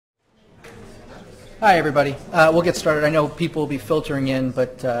Hi, everybody. We'll get started. I know people will be filtering in,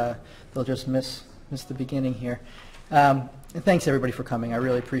 but they'll just miss the beginning here. And thanks, everybody, for coming. I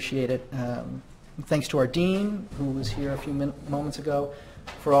really appreciate it. Thanks to our dean, who was here a few moments ago,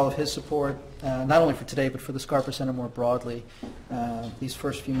 for all of his support, not only for today, but for the Scarpa Center more broadly. These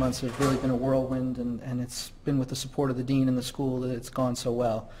first few months have really been a whirlwind, and it's been with the support of the dean and the school that it's gone so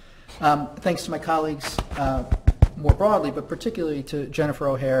well. Thanks to my colleagues more broadly, but particularly to Jennifer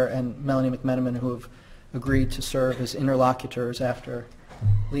O'Hare and Melanie McMenamin, who have agreed to serve as interlocutors after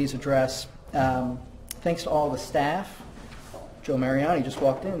Lee's address. Thanks to all the staff. Joe Mariani just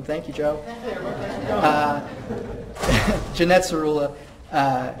walked in. Thank you, Joe. Jeanette Cerula,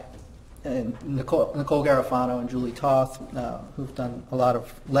 and Nicole Garofano and Julie Toth, who've done a lot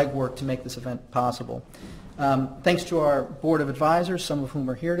of legwork to make this event possible. Thanks to our board of advisors, some of whom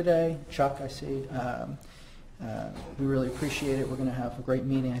are here today. Chuck, I see. We really appreciate it. We're going to have a great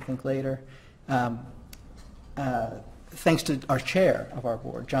meeting, I think, later. Thanks to our chair of our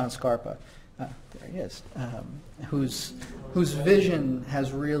board, John Scarpa. There he is, whose vision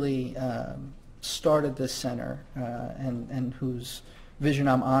has really started this center, and whose vision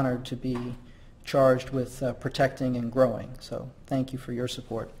I'm honored to be charged with protecting and growing. So thank you for your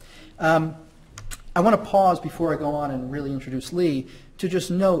support. I want to pause before I go on and really introduce Lee to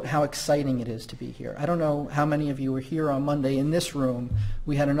just note how exciting it is to be here. I don't know how many of you were here on Monday in this room.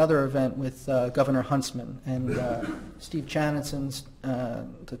 We had another event with Governor Huntsman, and Steve Channison's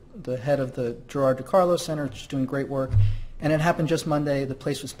the head of the Gerard DiCarlo Center, just doing great work. And it happened just Monday. The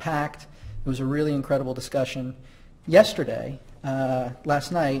place was packed. It was a really incredible discussion. Yesterday,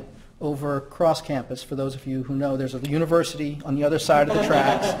 last night, over cross campus, for those of you who know, there's a university on the other side of the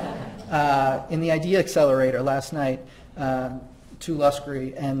tracks. In the Idea Accelerator last night, Tu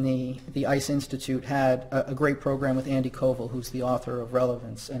Luscri and the ICE Institute had a great program with Andy Koval, who's the author of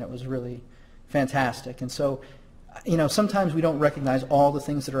Relevance, and it was really fantastic. And so, you know, sometimes we don't recognize all the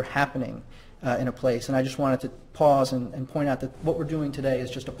things that are happening in a place, and I just wanted to pause and point out that what we're doing today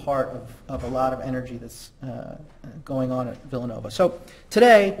is just a part of a lot of energy that's going on at Villanova. So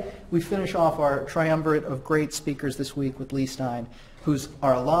today, we finish off our triumvirate of great speakers this week with Lee Stein, who's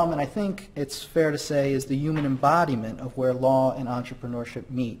our alum, and I think it's fair to say is the human embodiment of where law and entrepreneurship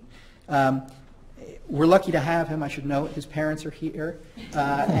meet. We're lucky to have him, I should note. His parents are here,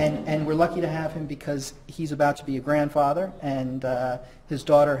 and we're lucky to have him because he's about to be a grandfather, and his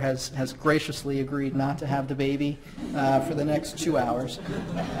daughter has graciously agreed not to have the baby for the next 2 hours.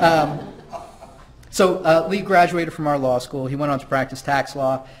 So Lee graduated from our law school. He went on to practice tax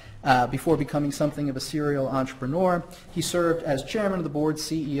law. Before becoming something of a serial entrepreneur. He served as chairman of the board,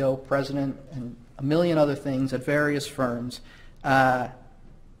 CEO, president, and a million other things at various firms.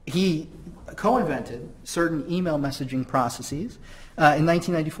 He co-invented certain email messaging processes. In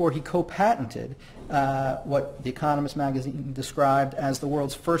 1994, he co-patented what The Economist magazine described as the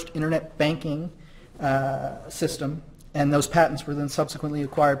world's first internet banking system, and those patents were then subsequently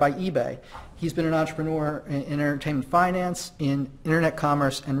acquired by eBay. He's been an entrepreneur in entertainment finance, in internet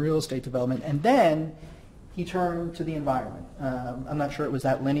commerce, and real estate development. And then he turned to the environment. I'm not sure it was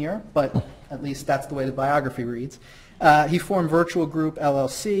that linear, but at least that's the way the biography reads. He formed Virtual Group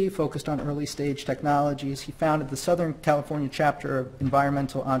LLC, focused on early stage technologies. He founded the Southern California chapter of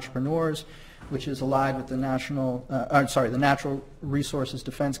Environmental Entrepreneurs, which is allied with the the Natural Resources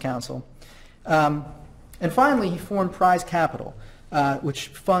Defense Council. And finally, he formed Prize Capital, which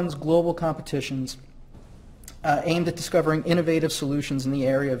funds global competitions aimed at discovering innovative solutions in the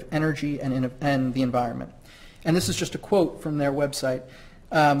area of energy and the environment. And this is just a quote from their website,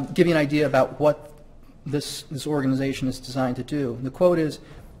 give you an idea about what this organization is designed to do. The quote is,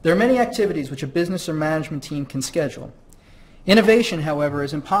 "There are many activities which a business or management team can schedule. Innovation, however,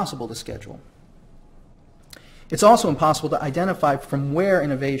 is impossible to schedule. It's also impossible to identify from where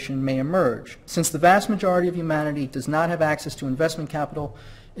innovation may emerge. Since the vast majority of humanity does not have access to investment capital,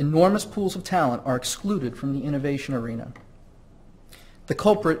 enormous pools of talent are excluded from the innovation arena. The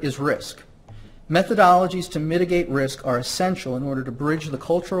culprit is risk. Methodologies to mitigate risk are essential in order to bridge the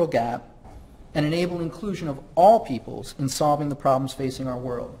cultural gap and enable inclusion of all peoples in solving the problems facing our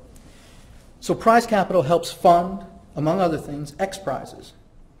world." So Prize Capital helps fund, among other things, X Prizes.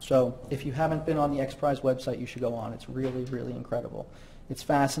 So if you haven't been on the X Prize website, you should go on. It's really, really incredible. It's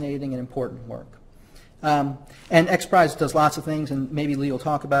fascinating and important work. And X Prize does lots of things, and maybe Lee will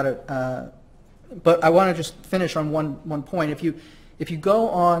talk about it. But I want to just finish on one point. If you go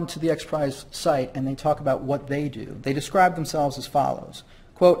on to the X Prize site and they talk about what they do, they describe themselves as follows.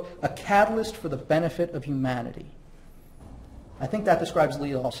 Quote, "A catalyst for the benefit of humanity." I think that describes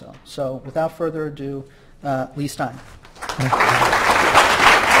Lee also. So without further ado, Lee Stein.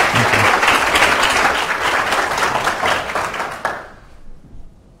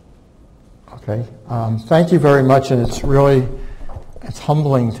 Thank you very much, and it's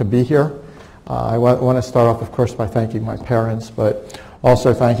humbling to be here. I want to start off, of course, by thanking my parents, but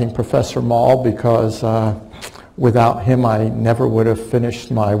also thanking Professor Mall, because without him I never would have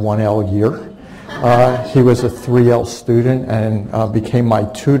finished my 1L year. He was a 3L student and became my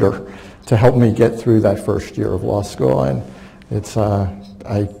tutor to help me get through that first year of law school, and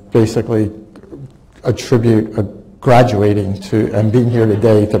I basically attribute graduating to and being here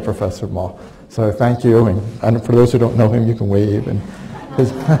today to Professor Mall. So thank you, and for those who don't know him, you can wave. And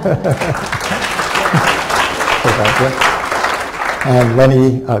and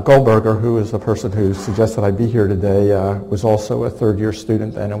Lenny Goldberger, who is the person who suggested I be here today, was also a third-year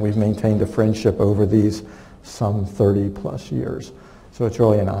student then, and we've maintained a friendship over these some 30-plus years. So it's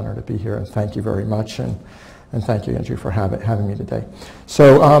really an honor to be here, and thank you very much, and thank you, Andrew, for having me today.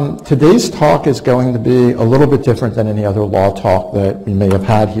 So today's talk is going to be a little bit different than any other law talk that we may have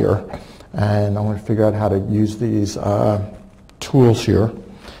had here, and I want to figure out how to use these tools here.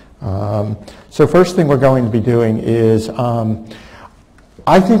 So first thing we're going to be doing is,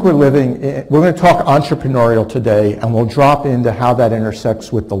 I think we're going to talk entrepreneurial today, and we'll drop into how that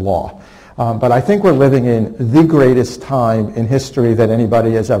intersects with the law. But I think we're living in the greatest time in history that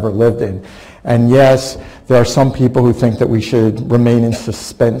anybody has ever lived in. And yes, there are some people who think that we should remain in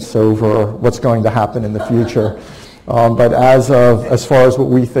suspense over what's going to happen in the future. But as far as what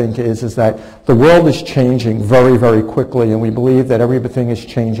we think is that the world is changing very, very quickly, and we believe that everything is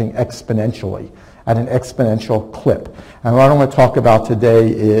changing exponentially, at an exponential clip. And what I want to talk about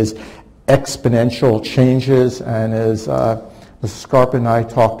today is exponential changes, and as Mrs. Scarpa and I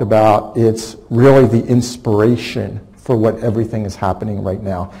talked about, it's really the inspiration for what everything is happening right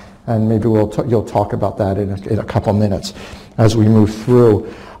now. And maybe you'll talk about that in a couple minutes as we move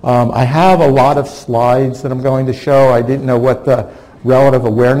through. I have a lot of slides that I'm going to show. I didn't know what the relative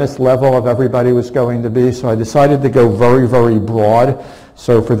awareness level of everybody was going to be, so I decided to go very, very broad.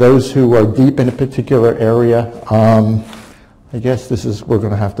 So for those who are deep in a particular area, I guess we're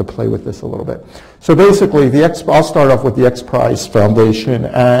going to have to play with this a little bit. So basically, I'll start off with the X Prize Foundation,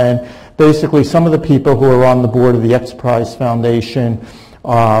 and basically some of the people who are on the board of the X Prize Foundation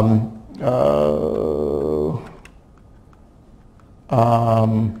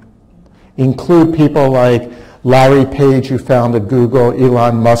include people like Larry Page, who founded Google,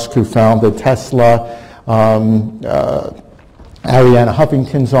 Elon Musk, who founded Tesla, Arianna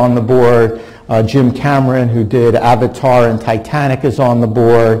Huffington's on the board, Jim Cameron, who did Avatar and Titanic, is on the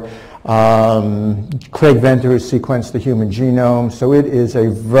board, Craig Venter, who sequenced the human genome. So it is a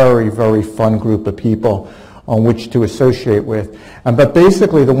very, very fun group of people on which to associate with. But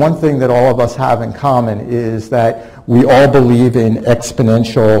basically, the one thing that all of us have in common is that we all believe in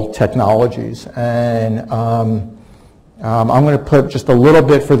exponential technologies. And I'm going to put just a little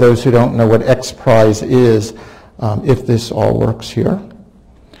bit, for those who don't know what X Prize is, if this all works here,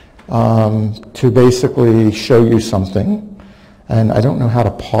 to basically show you something. And I don't know how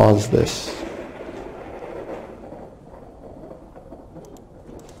to pause this.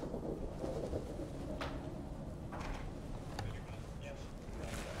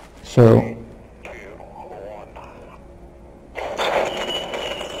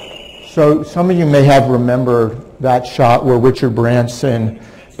 So some of you may have remembered that shot where Richard Branson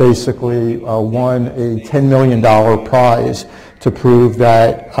basically won a $10 million prize to prove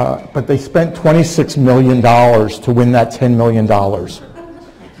that, but they spent $26 million to win that $10 million.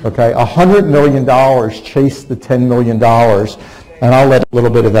 Okay, $100 million chased the $10 million, and I'll let a little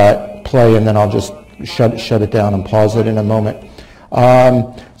bit of that play, and then I'll just shut it down and pause it in a moment.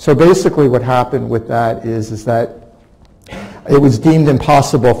 So basically what happened with that is that it was deemed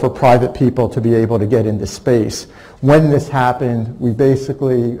impossible for private people to be able to get into space. When this happened, we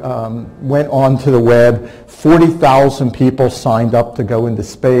basically went onto the web. 40,000 people signed up to go into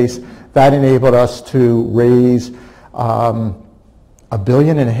space. That enabled us to raise $1.5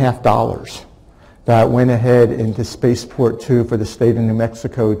 billion that went ahead into Spaceport 2 for the state of New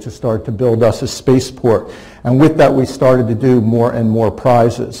Mexico to start to build us a spaceport. And with that, we started to do more and more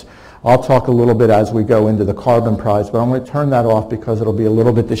prizes. I'll talk a little bit as we go into the carbon prize, but I'm going to turn that off because it'll be a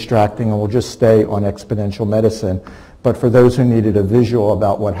little bit distracting, and we'll just stay on exponential medicine. But for those who needed a visual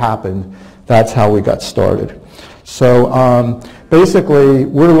about what happened, that's how we got started. So basically,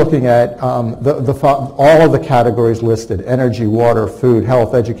 we're looking at all of the categories listed: energy, water, food,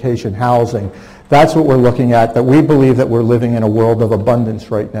 health, education, housing. That's what we're looking at, that we believe that we're living in a world of abundance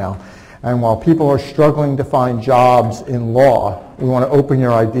right now. And while people are struggling to find jobs in law, we want to open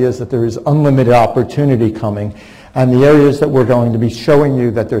your ideas that there is unlimited opportunity coming. And the areas that we're going to be showing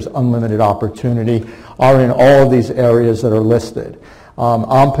you that there's unlimited opportunity are in all of these areas that are listed.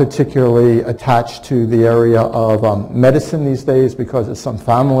 I'm particularly attached to the area of medicine these days because of some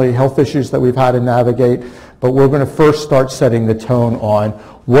family health issues that we've had to navigate. But we're going to first start setting the tone on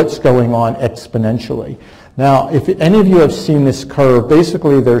what's going on exponentially. Now, if any of you have seen this curve,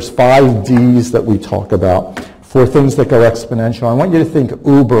 basically there's 5 Ds that we talk about for things that go exponential. I want you to think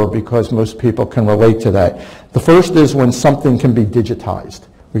Uber because most people can relate to that. The first is when something can be digitized.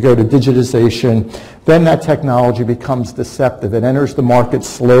 We go to digitization, then that technology becomes deceptive. It enters the market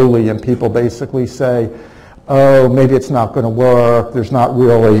slowly and people basically say, oh, maybe it's not going to work, there's not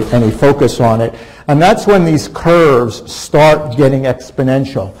really any focus on it. And that's when these curves start getting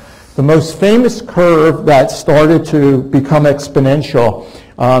exponential. The most famous curve that started to become exponential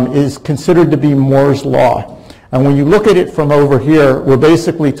is considered to be Moore's Law. And when you look at it from over here, we're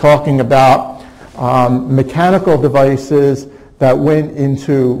basically talking about mechanical devices that went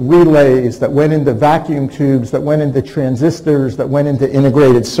into relays, that went into vacuum tubes, that went into transistors, that went into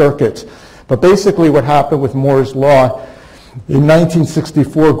integrated circuits. But basically what happened with Moore's Law, in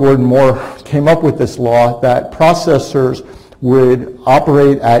 1964, Gordon Moore came up with this law that processors would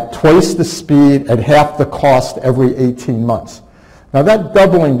operate at twice the speed at half the cost every 18 months. Now that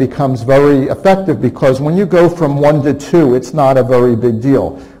doubling becomes very effective because when you go from 1 to 2, it's not a very big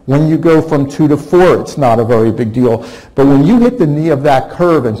deal. When you go from 2 to 4, it's not a very big deal. But when you hit the knee of that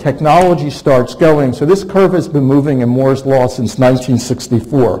curve and technology starts going, so this curve has been moving in Moore's Law since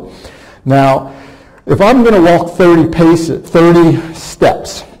 1964. Now, if I'm going to walk 30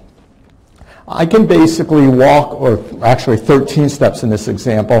 steps, I can basically walk, or actually 13 steps in this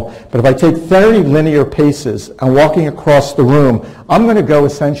example, but if I take 30 linear paces and walking across the room, I'm going to go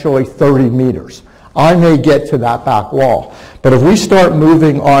essentially 30 meters. I may get to that back wall. But if we start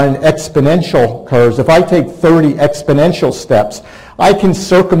moving on exponential curves, if I take 30 exponential steps, I can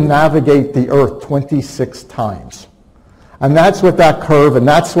circumnavigate the Earth 26 times. And that's what that curve, and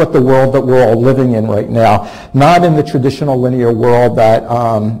that's what the world that we're all living in right now, not in the traditional linear world that,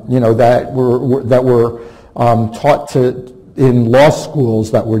 that we're taught to in law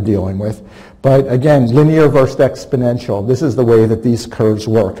schools that we're dealing with. But again, linear versus exponential, this is the way that these curves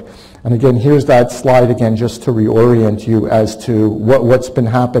work. And again, here's that slide again just to reorient you as to what's been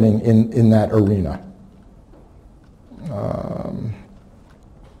happening in that arena.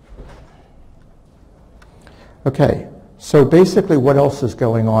 Okay, so basically what else is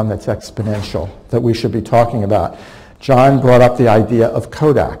going on that's exponential that we should be talking about? John brought up the idea of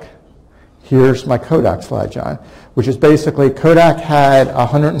Kodak. Here's my Kodak slide, John, which is basically Kodak had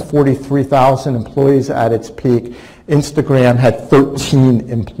 143,000 employees at its peak. Instagram had 13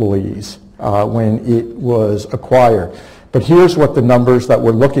 employees when it was acquired. But here's what the numbers that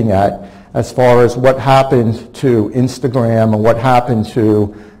we're looking at as far as what happened to Instagram and what happened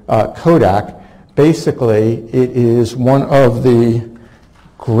to Kodak. Basically, it is one of the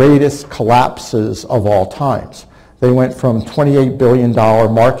greatest collapses of all times. They went from $28 billion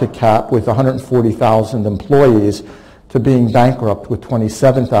market cap with 140,000 employees to being bankrupt with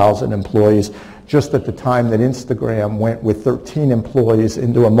 27,000 employees just at the time that Instagram went with 13 employees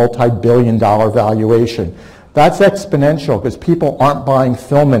into a multi-billion-dollar valuation. That's exponential because people aren't buying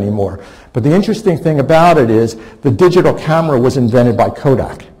film anymore. But the interesting thing about it is the digital camera was invented by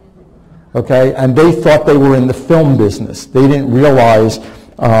Kodak. Okay, and they thought they were in the film business. They didn't realize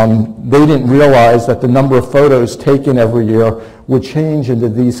that the number of photos taken every year would change into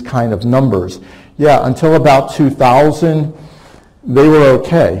these kind of numbers. Yeah, until about 2000, they were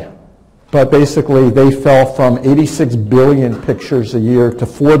okay. But basically, they fell from 86 billion pictures a year to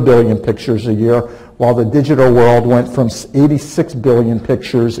 4 billion pictures a year, while the digital world went from 86 billion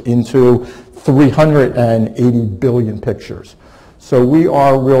pictures into 380 billion pictures. So we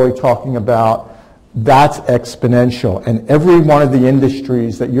are really talking about that's exponential. And every one of the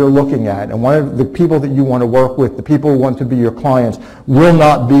industries that you're looking at, and one of the people that you want to work with, the people who want to be your clients, will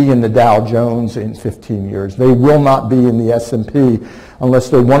not be in the Dow Jones in 15 years. They will not be in the S&P unless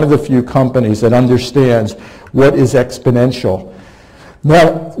they're one of the few companies that understands what is exponential.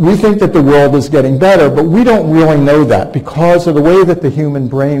 Now, we think that the world is getting better, but we don't really know that because of the way that the human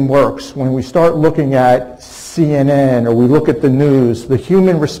brain works. When we start looking at CNN or we look at the news, the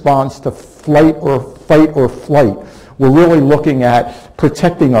human response to flight or fight or flight, we're really looking at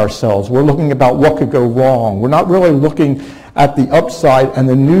protecting ourselves. We're looking about what could go wrong. We're not really looking at the upside, and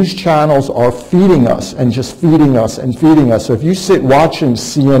the news channels are feeding us and just feeding us and feeding us. So if you sit watching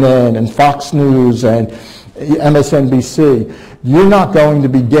CNN and Fox News and MSNBC, you're not going to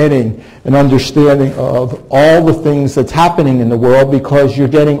be getting an understanding of all the things that's happening in the world because you're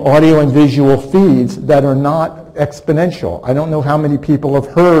getting audio and visual feeds that are not exponential. I don't know how many people have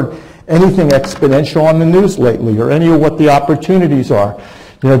heard anything exponential on the news lately or any of what the opportunities are.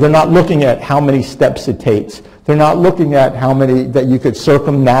 You know, they're not looking at how many steps it takes. They're not looking at how many that you could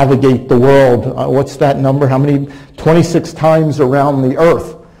circumnavigate the world. What's that number? How many? 26 times around the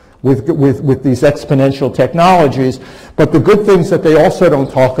earth with these exponential technologies. But the good things that they also don't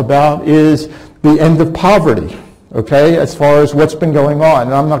talk about is the end of poverty, okay, as far as what's been going on.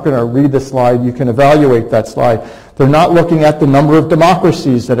 And I'm not going to read the slide. You can evaluate that slide. They're not looking at the number of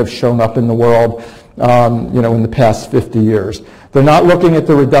democracies that have shown up in the world, you know, in the past 50 years. They're not looking at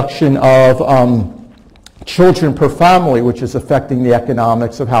the reduction of children per family, which is affecting the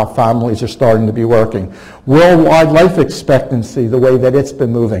economics of how families are starting to be working. Worldwide life expectancy, the way that it's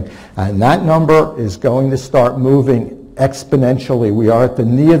been moving. And that number is going to start moving exponentially. We are at the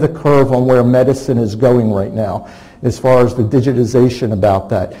knee of the curve on where medicine is going right now, as far as the digitization about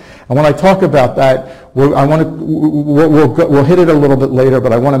that. And when I talk about that, we'll hit it a little bit later,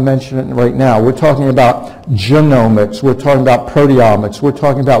 but I want to mention it right now. We're talking about genomics, we're talking about proteomics, we're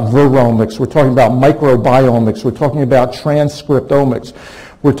talking about viromics, we're talking about microbiomics, we're talking about transcriptomics.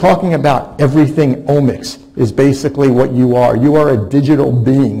 We're talking about everything omics is basically what you are. You are a digital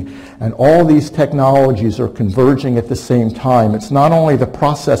being, and all these technologies are converging at the same time. It's not only the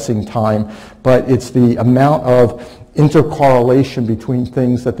processing time, but it's the amount of intercorrelation between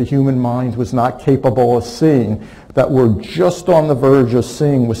things that the human mind was not capable of seeing that we're just on the verge of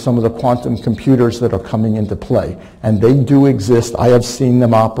seeing with some of the quantum computers that are coming into play. And they do exist. I have seen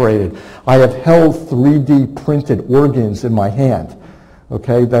them operated. I have held 3D printed organs in my hand,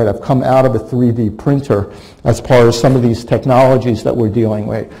 okay, that have come out of a 3D printer as part of some of these technologies that we're dealing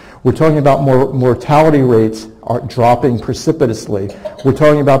with. We're talking about mortality rates are dropping precipitously. We're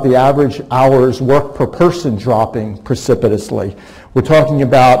talking about the average hours work per person dropping precipitously. We're talking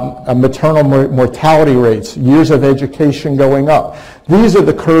about maternal mortality rates, years of education going up. These are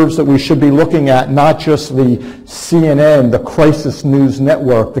the curves that we should be looking at, not just the CNN, the crisis news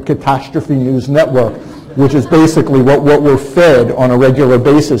network, the catastrophe news network, which is basically what we're fed on a regular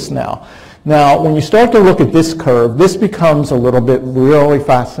basis now. Now, when you start to look at this curve, this becomes a little bit really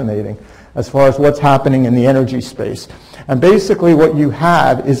fascinating as far as what's happening in the energy space. And basically what you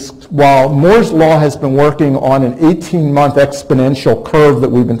have is, while Moore's law has been working on an 18-month exponential curve that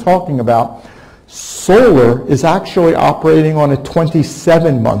we've been talking about, solar is actually operating on a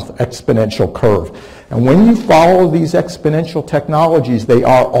 27-month exponential curve. And when you follow these exponential technologies, they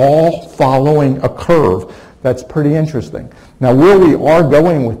are all following a curve that's pretty interesting. Now, where we are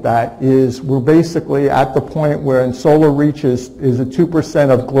going with that is we're basically at the point where in solar reaches is a 2%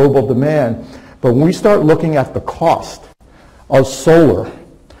 of global demand. But when we start looking at the cost of solar,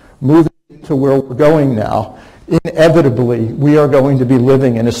 moving to where we're going now, inevitably we are going to be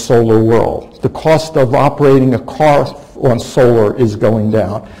living in a solar world. The cost of operating a car on solar is going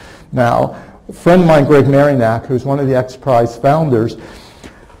down. Now, a friend of mine, Greg Marinac, who's one of the X Prize founders,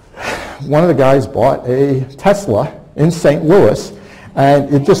 one of the guys bought a Tesla in St. Louis,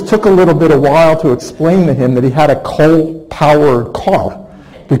 and it just took a little bit of while to explain to him that he had a coal-powered car,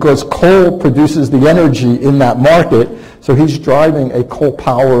 because coal produces the energy in that market, so he's driving a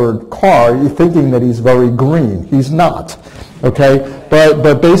coal-powered car, thinking that he's very green. He's not, okay?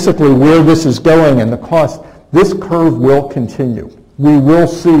 But basically where this is going and the cost, this curve will continue. We will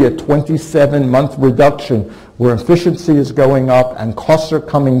see a 27-month reduction where efficiency is going up and costs are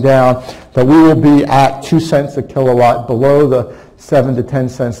coming down, that we will be at 2 cents a kilowatt, below the 7 to 10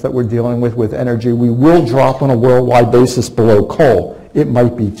 cents that we're dealing with energy. We will drop on a worldwide basis below coal. It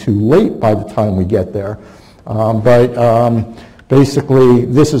might be too late by the time we get there. Basically,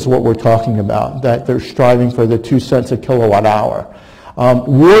 this is what we're talking about, that they're striving for the 2 cents a kilowatt hour.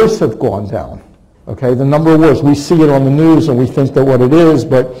 Wars have gone down. Okay, the number of wars, we see it on the news and we think that what it is,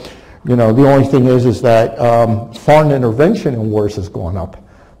 but you know, the only thing is that foreign intervention in wars has gone up,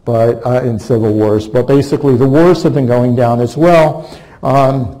 but in civil wars. But basically, the wars have been going down as well.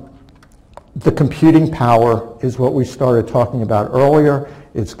 The computing power is what we started talking about earlier.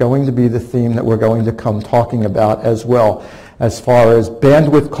 It's going to be the theme that we're going to come talking about as well, as far as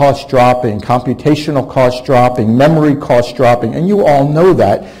bandwidth costs dropping, computational costs dropping, memory costs dropping, and you all know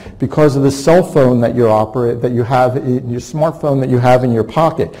that because of the cell phone that you have in your smartphone that you have in your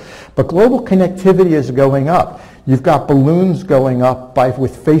pocket. But global connectivity is going up. You've got balloons going up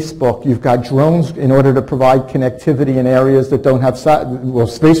with Facebook. You've got drones in order to provide connectivity in areas that don't have,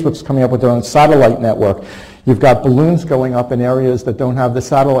 Facebook's coming up with their own satellite network. You've got balloons going up in areas that don't have the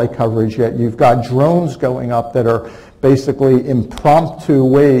satellite coverage yet. You've got drones going up that are basically impromptu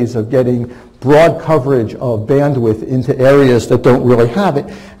ways of getting broad coverage of bandwidth into areas that don't really have it,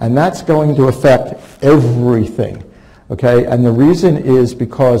 and that's going to affect everything. Okay, and the reason is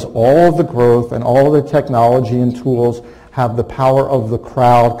because all of the growth and all of the technology and tools have the power of the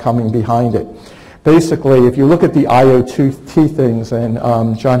crowd coming behind it. Basically, if you look at the IoT things, and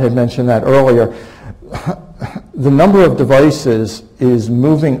John had mentioned that earlier, the number of devices is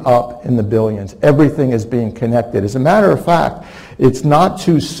moving up in the billions. Everything is being connected. As a matter of fact, it's not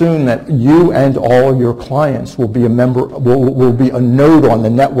too soon that you and all your clients will be a member, will be a node on the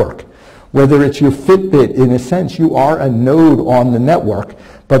network. Whether it's your Fitbit, in a sense, you are a node on the network,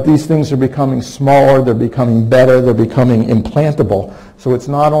 but these things are becoming smaller, they're becoming better, they're becoming implantable. So it's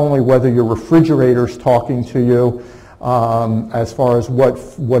not only whether your refrigerator's talking to you, as far as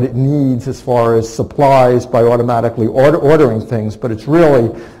what it needs as far as supplies by automatically ordering things, but it's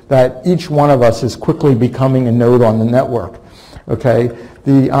really that each one of us is quickly becoming a node on the network. Okay,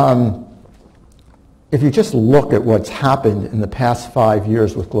 if you just look at what's happened in the past 5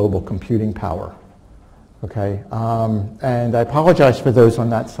 years with global computing power, okay, and I apologize for those on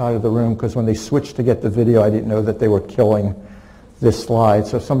that side of the room because when they switched to get the video, I didn't know that they were killing this slide.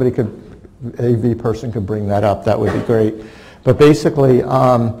 So if somebody could, AV person could bring that up, that would be great. But basically,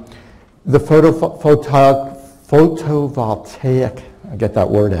 the photovoltaic, I get that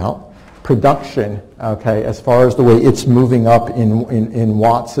word out, production, okay, as far as the way it's moving up in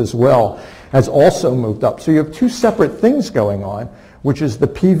watts as well, has also moved up. So you have two separate things going on, which is the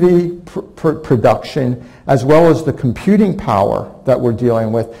PV production as well as the computing power that we're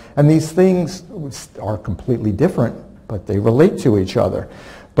dealing with. And these things are completely different, but they relate to each other.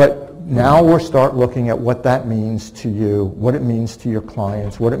 But now we'll start looking at what that means to you, what it means to your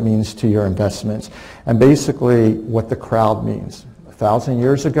clients, what it means to your investments, and basically what the crowd means. 1,000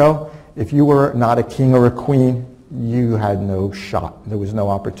 years ago, if you were not a king or a queen, you had no shot. There was no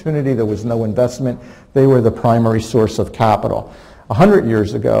opportunity, there was no investment. They were the primary source of capital. 100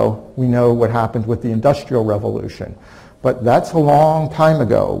 years ago, we know what happened with the Industrial Revolution. But that's a long time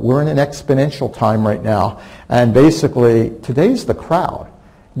ago. We're in an exponential time right now. And basically, today's the crowd.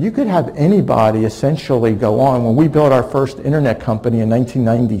 You could have anybody essentially go on. When we built our first internet company in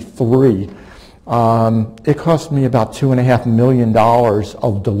 1993, it cost me about $2.5 million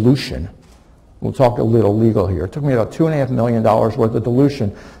of dilution. We'll talk a little legal here. It took me about $2.5 million worth of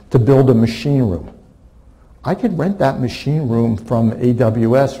dilution to build a machine room. I could rent that machine room from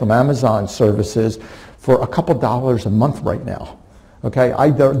AWS, from Amazon services, for a couple dollars a month right now. Okay,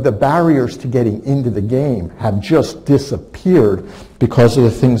 the barriers to getting into the game have just disappeared because of the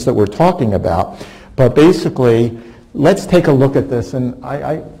things that we're talking about. But basically, let's take a look at this, and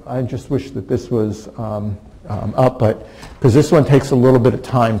I just wish that this was up, but because this one takes a little bit of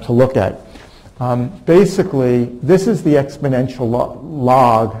time to look at. Basically, this is the exponential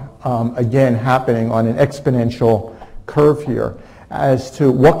log, again, happening on an exponential curve here as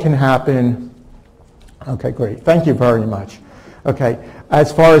to what can happen. Okay, great. Thank you very much. Okay,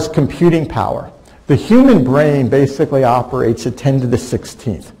 as far as computing power, the human brain basically operates at 10 to the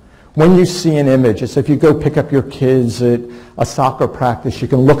 16th. When you see an image, it's if you go pick up your kids at a soccer practice, you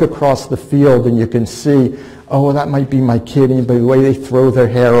can look across the field and you can see, oh, that might be my kid, and by the way they throw their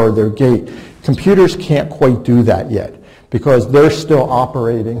hair or their gait. Computers can't quite do that yet because they're still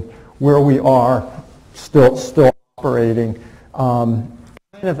operating where we are, still operating kind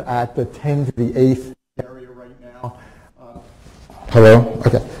of at the 10 to the 8th area right now. Hello?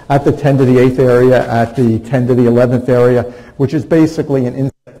 Okay. At the 10 to the 8th area, at the 10 to the 11th area, which is basically an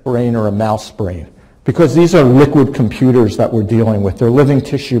insect brain or a mouse brain. Because these are liquid computers that we're dealing with. They're living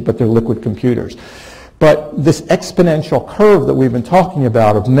tissue, but they're liquid computers. But this exponential curve that we've been talking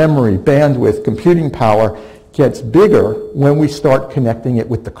about of memory, bandwidth, computing power gets bigger when we start connecting it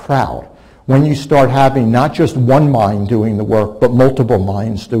with the crowd. When you start having not just one mind doing the work, but multiple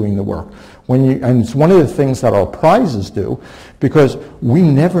minds doing the work. And it's one of the things that our prizes do, because we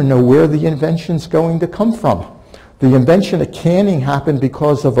never know where the invention's going to come from. The invention of canning happened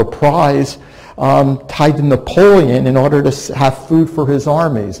because of a prize tied to Napoleon in order to have food for his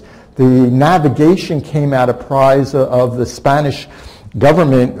armies. The navigation came out of prize of the Spanish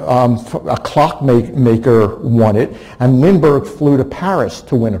government. A clockmaker won it, and Lindbergh flew to Paris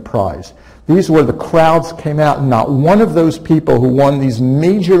to win a prize. These were the crowds came out, and not one of those people who won these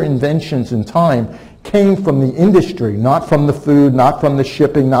major inventions in time came from the industry, not from the food, not from the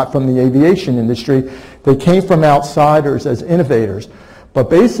shipping, not from the aviation industry. They came from outsiders as innovators. But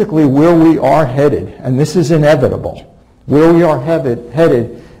basically where we are headed, and this is inevitable, where we are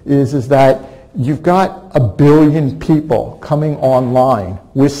headed is that you've got 1 billion people coming online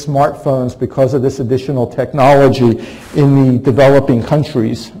with smartphones because of this additional technology in the developing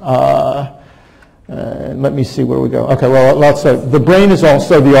countries. Let me see where we go. Okay, well, the brain is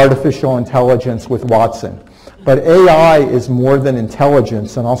also the artificial intelligence with Watson. But AI is more than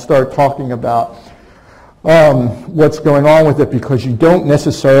intelligence, and I'll start talking about what's going on with it, because you don't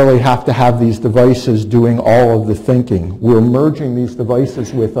necessarily have to have these devices doing all of the thinking. We're merging these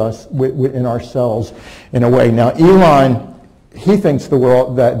devices with us, in ourselves, in a way. Now, Elon, he thinks the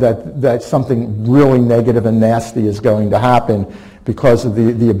world that something really negative and nasty is going to happen because of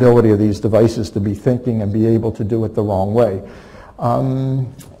the ability of these devices to be thinking and be able to do it the wrong way.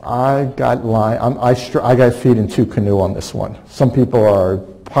 I got feet in two canoe on this one. Some people are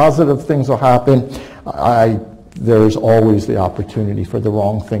positive things will happen. There's always the opportunity for the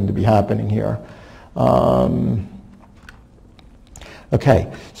wrong thing to be happening here.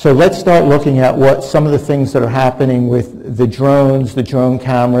 Okay, so let's start looking at what some of the things that are happening with the drones, the drone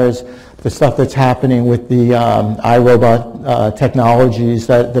cameras, the stuff that's happening with the iRobot technologies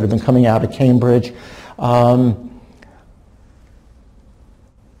that have been coming out of Cambridge.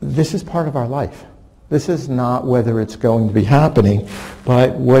 This is part of our life. This is not whether it's going to be happening,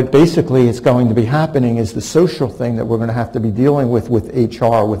 but what basically is going to be happening is the social thing that we're going to have to be dealing with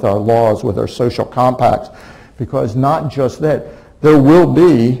HR, with our laws, with our social compacts, because not just that, there will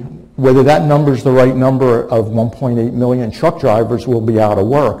be, whether that number is the right number of 1.8 million truck drivers will be out of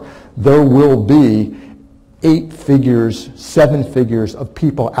work, there will be 8 figures, 7 figures of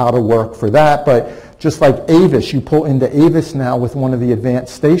people out of work for that. But just like Avis, you pull into Avis now with one of the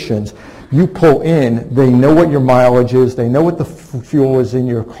advanced stations, you pull in, they know what your mileage is, they know what the fuel is in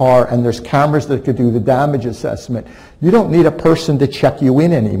your car, and there's cameras that could do the damage assessment. You don't need a person to check you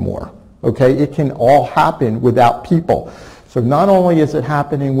in anymore, okay? It can all happen without people. So not only is it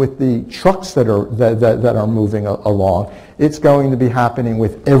happening with the trucks that are moving along, it's going to be happening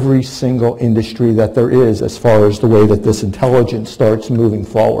with every single industry that there is as far as the way that this intelligence starts moving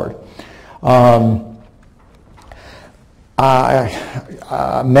forward.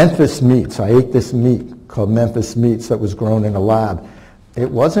 Memphis meats. I ate this meat called Memphis meats that was grown in a lab.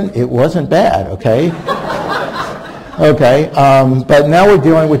 It wasn't bad, okay? Okay, but now we're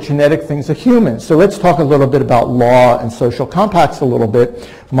dealing with genetic things of humans. So let's talk a little bit about law and social compacts a little bit.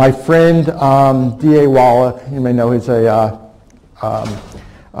 My friend D.A. Wallach, you may know he's a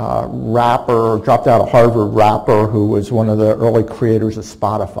rapper, dropped out of Harvard rapper who was one of the early creators of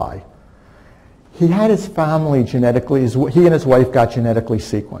Spotify. He had his family genetically, he and his wife got genetically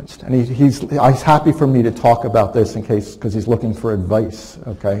sequenced. And he's happy for me to talk about this in case, because he's looking for advice,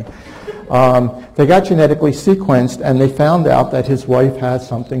 okay? They got genetically sequenced, and they found out that his wife has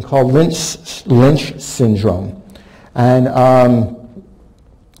something called Lynch syndrome. And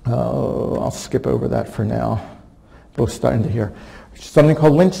I'll skip over that for now. We're starting to hear. Something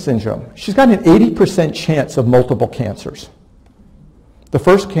called Lynch syndrome. She's got an 80% chance of multiple cancers. The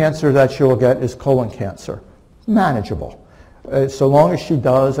first cancer that she'll get is colon cancer. Manageable. So long as she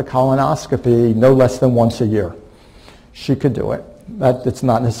does a colonoscopy no less than once a year. She could do it. It's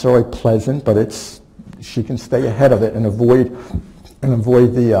not necessarily pleasant, but she can stay ahead of it and avoid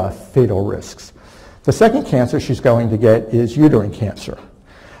the fatal risks. The second cancer she's going to get is uterine cancer.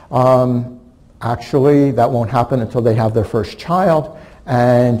 Actually, that won't happen until they have their first child,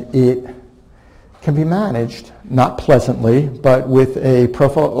 and it can be managed, not pleasantly, but with a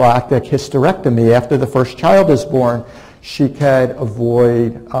prophylactic hysterectomy after the first child is born, she could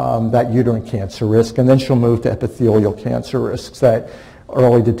avoid that uterine cancer risk, and then she'll move to epithelial cancer risks that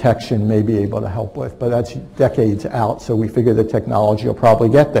early detection may be able to help with, but that's decades out, so we figure the technology will probably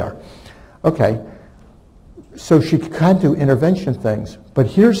get there. Okay, so she can do intervention things, but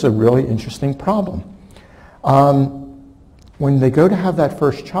here's a really interesting problem. When they go to have that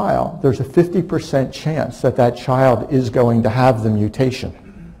first child, there's a 50% chance that that child is going to have the mutation.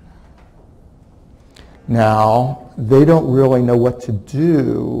 Now, they don't really know what to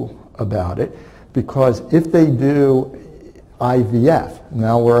do about it, because if they do IVF,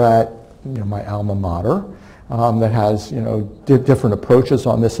 now we're at my alma mater that has different approaches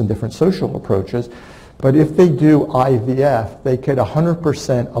on this and different social approaches, but if they do IVF, they could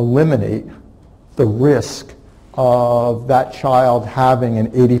 100% eliminate the risk of that child having an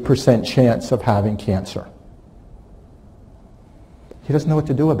 80% chance of having cancer. He doesn't know what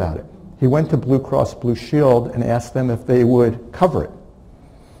to do about it. He went to Blue Cross Blue Shield and asked them if they would cover it.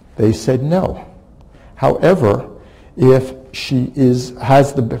 They said no. However, if she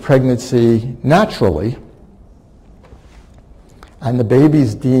has the pregnancy naturally and the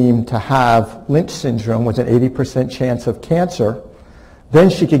baby's deemed to have Lynch syndrome with an 80% chance of cancer, then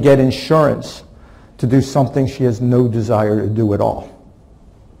she could get insurance to do something she has no desire to do at all.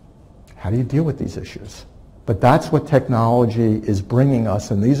 How do you deal with these issues? But that's what technology is bringing us,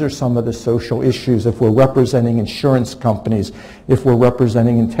 and these are some of the social issues. If we're representing insurance companies, if we're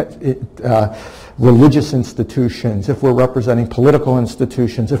representing religious institutions, if we're representing political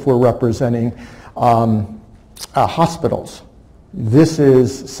institutions, if we're representing hospitals, this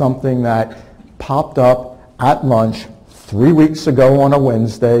is something that popped up at lunch 3 weeks ago on a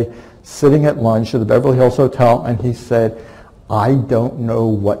Wednesday, sitting at lunch at the Beverly Hills Hotel, and he said, I don't know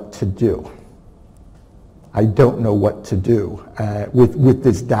what to do. I don't know what to do with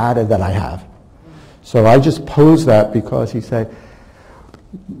this data that I have. So I just posed that because he said,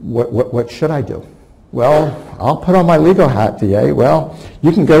 what should I do? Well, I'll put on my legal hat, DA. Well,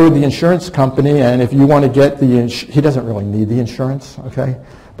 you can go to the insurance company, and if you want to get the he doesn't really need the insurance, okay?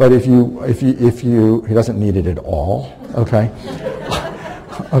 But if you he doesn't need it at all, okay?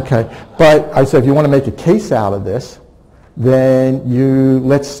 Okay. But I said, if you want to make a case out of this, then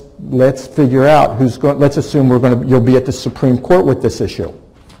let's figure out who's going. Let's assume you'll be at the Supreme Court with this issue.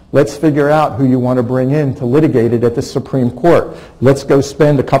 Let's figure out who you want to bring in to litigate it at the Supreme Court. Let's go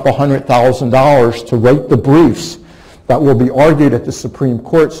spend a couple $100,000 to write the briefs that will be argued at the Supreme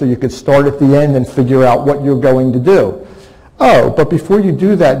Court, so you could start at the end and figure out what you're going to do. Oh, but before you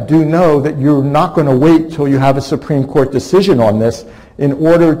do that, do know that you're not going to wait till you have a Supreme Court decision on this in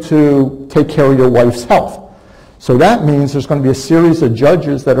order to take care of your wife's health. So that means there's going to be a series of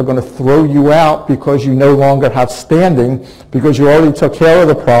judges that are going to throw you out because you no longer have standing, because you already took care of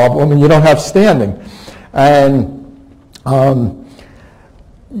the problem and you don't have standing. And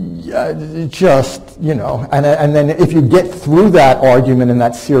just, you know, and then if you get through that argument and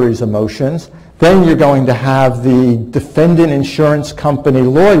that series of motions, then you're going to have the defendant insurance company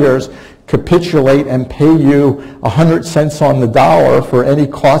lawyers capitulate and pay you 100 cents on the dollar for any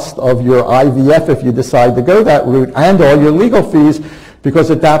cost of your IVF if you decide to go that route, and all your legal fees, because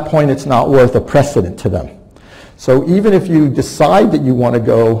at that point it's not worth a precedent to them. So even if you decide that you want to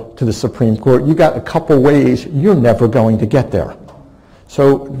go to the Supreme Court, you got a couple ways you're never going to get there.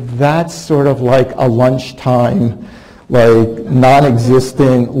 So that's sort of like a lunchtime, like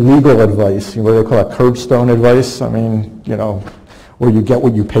non-existent legal advice. What do they call it, curbstone advice? I mean, you know, where you get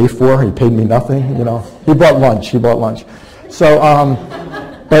what you pay for. He paid me nothing, you know. He bought lunch. So,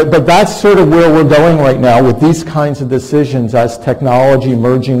 but that's sort of where we're going right now with these kinds of decisions as technology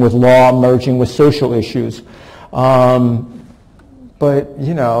merging with law, merging with social issues. But,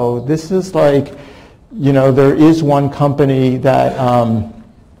 you know, this is like, you know, there is one company that,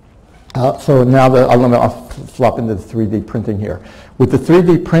 so now I'll flop into the 3D printing here. With the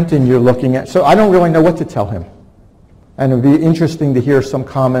 3D printing you're looking at, so I don't really know what to tell him. And it would be interesting to hear some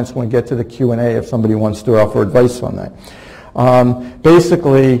comments when we get to the Q&A if somebody wants to offer advice on that.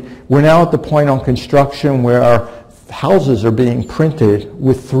 Basically, we're now at the point on construction where houses are being printed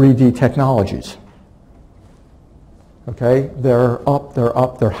with 3D technologies. Okay, they're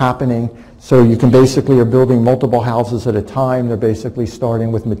happening. So you can basically are building multiple houses at a time. They're basically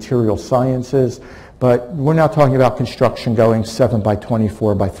starting with material sciences. But we're now talking about construction going 7 by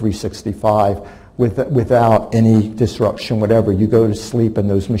 24 by 365. Without any disruption, whatever. You go to sleep and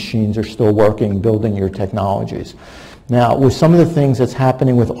those machines are still working, building your technologies. Now, with some of the things that's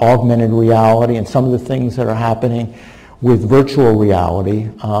happening with augmented reality and some of the things that are happening with virtual reality,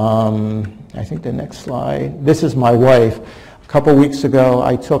 I think the next slide, this is my wife. A couple weeks ago,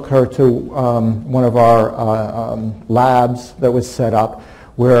 I took her to one of our labs that was set up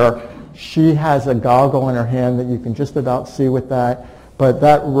where she has a goggle in her hand that you can just about see with that. But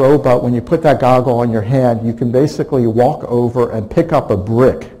that robot, when you put that goggle on your hand, you can basically walk over and pick up a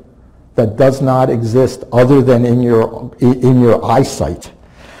brick that does not exist other than in your eyesight.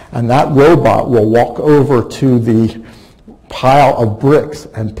 And that robot will walk over to the pile of bricks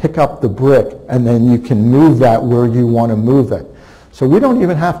and pick up the brick, and then you can move that where you want to move it. So we don't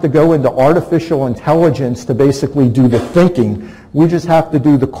even have to go into artificial intelligence to basically do the thinking. We just have to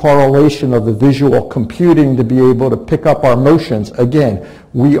do the correlation of the visual computing to be able to pick up our motions. Again,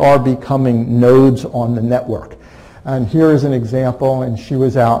 we are becoming nodes on the network. And here is an example, and she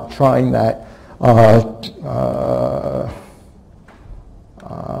was out trying that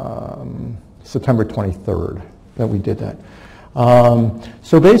September 23rd that we did that.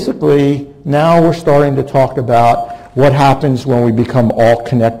 So basically, now we're starting to talk about what happens when we become all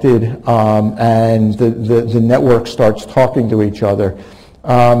connected and the network starts talking to each other.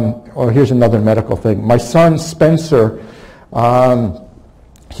 Or here's another medical thing. My son, Spencer,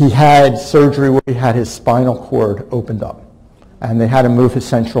 he had surgery where he had his spinal cord opened up, and they had to move his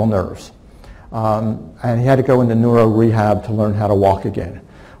central nerves. And he had to go into neuro rehab to learn how to walk again.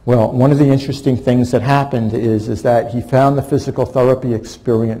 Well, one of the interesting things that happened is that he found the physical therapy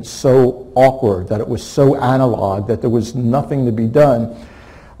experience so awkward, that it was so analog, that there was nothing to be done,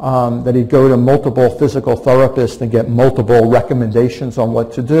 that he'd go to multiple physical therapists and get multiple recommendations on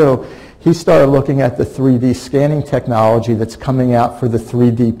what to do. He started looking at the 3D scanning technology that's coming out for the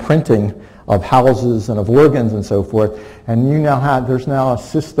 3D printing of houses and of organs and so forth. And there's now a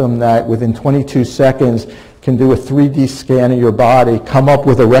system that within 22 seconds can do a 3D scan of your body, come up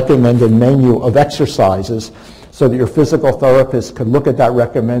with a recommended menu of exercises so that your physical therapist could look at that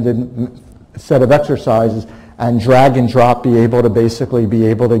recommended set of exercises and drag and drop, be able to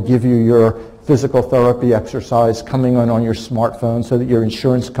give you your physical therapy exercise coming on your smartphone so that your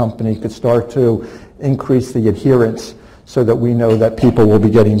insurance company could start to increase the adherence so that we know that people will be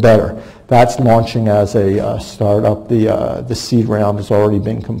getting better. That's launching as a startup. The seed round has already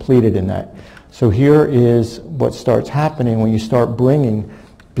been completed in that. So here is what starts happening when you start bringing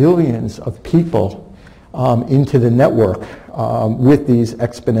billions of people into the network with these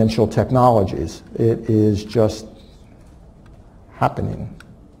exponential technologies. It is just happening.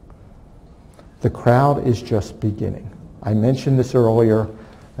 The crowd is just beginning. I mentioned this earlier,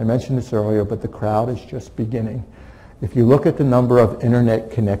 but the crowd is just beginning. If you look at the number of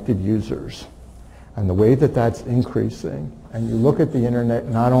internet-connected users and the way that that's increasing, and you look at the internet,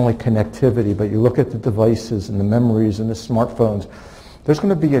 not only connectivity, but you look at the devices and the memories and the smartphones, there's going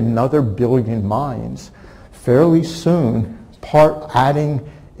to be another billion minds fairly soon, adding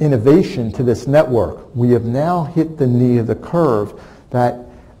innovation to this network. We have now hit the knee of the curve that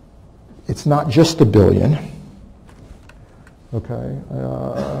it's not just a billion, okay?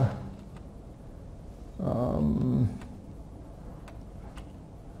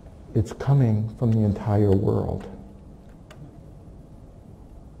 It's coming from the entire world.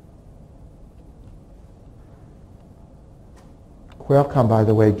 Qualcomm, by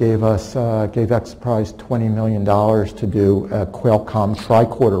the way, gave X Prize $20 million to do a Qualcomm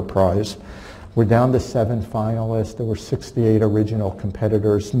Tricorder Prize. We're down to 7 finalists. There were 68 original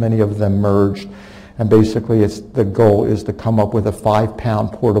competitors. Many of them merged. And basically, the goal is to come up with a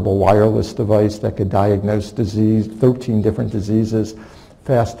 5-pound portable wireless device that could diagnose 13 different diseases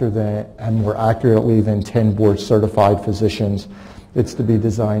faster than and more accurately than 10 board-certified physicians. It's to be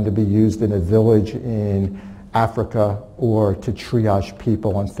designed to be used in a village in Africa or to triage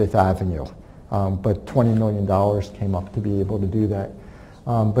people on Fifth Avenue. But $20 million came up to be able to do that.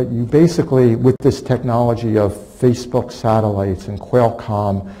 But you basically, with this technology of Facebook satellites and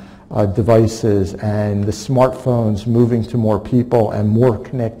Qualcomm devices and the smartphones moving to more people and more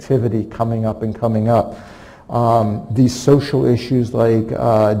connectivity coming up, these social issues like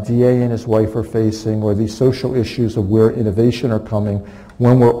DA and his wife are facing, or these social issues of where innovation are coming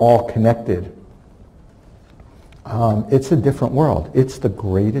when we're all connected. It's a different world. It's the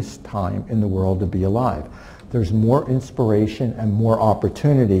greatest time in the world to be alive. There's more inspiration and more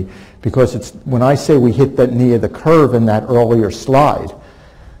opportunity because when I say we hit that knee of the curve in that earlier slide,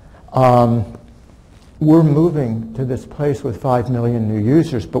 we're moving to this place with 5 million new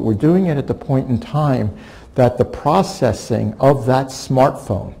users, but we're doing it at the point in time that the processing of that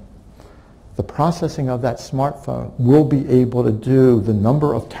smartphone will be able to do the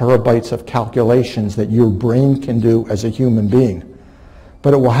number of terabytes of calculations that your brain can do as a human being.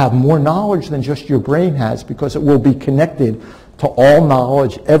 But it will have more knowledge than just your brain has because it will be connected to all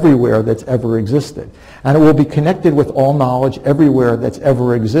knowledge everywhere that's ever existed. And it will be connected with all knowledge everywhere that's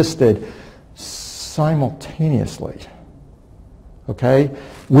ever existed simultaneously. Okay?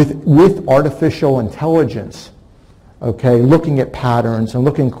 With artificial intelligence, okay, looking at patterns and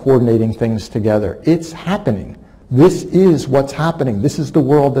coordinating things together. It's happening. This is what's happening. This is the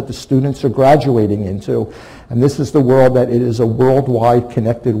world that the students are graduating into, and this is the world that it is a worldwide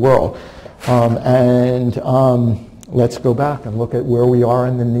connected world. Let's go back and look at where we are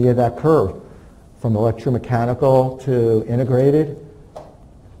in the knee of that curve, from electromechanical to integrated.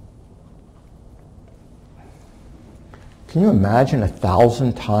 Can you imagine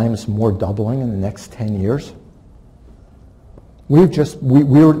 1,000 times more doubling in the next 10 years? The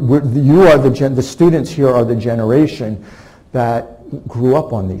students here are the generation that grew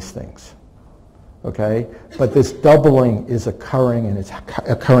up on these things, okay? But this doubling is occurring, and it's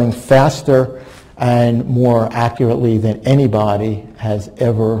occurring faster and more accurately than anybody has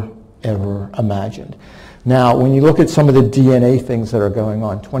ever imagined. Now, when you look at some of the DNA things that are going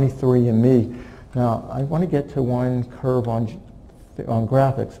on, 23andMe, now I want to get to one curve on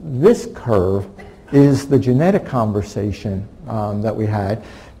graphics. This curve is the genetic conversation that we had.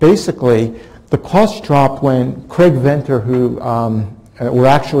 Basically, the cost dropped when Craig Venter, who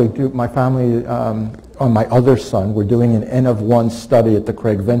my family on my other son, we're doing an N of 1 study at the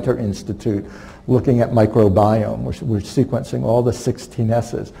Craig Venter Institute looking at microbiome. We're sequencing all the 16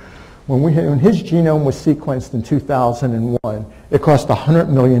 S's. When his genome was sequenced in 2001, it cost $100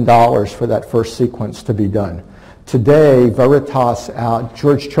 million for that first sequence to be done. Today, Veritas out,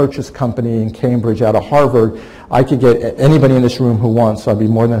 George Church's company in Cambridge out of Harvard, I could get anybody in this room who wants, so I'd be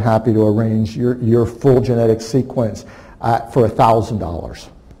more than happy to arrange your full genetic sequence for $1,000.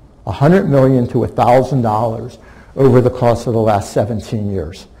 $100 million to $1,000 over the course of the last 17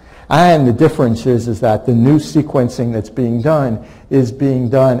 years. And the difference is that the new sequencing that's being done is being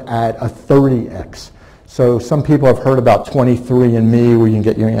done at a 30x. So some people have heard about 23andMe where you can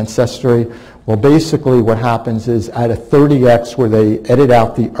get your ancestry. Well, basically what happens is at a 30x where they edit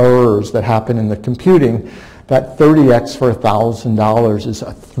out the errors that happen in the computing, that 30x for $1,000 is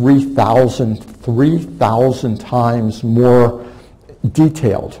a 3,000 times more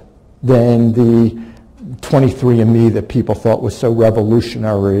detailed than the 23andMe that people thought was so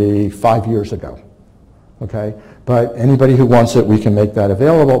revolutionary 5 years ago. Okay? But anybody who wants it, we can make that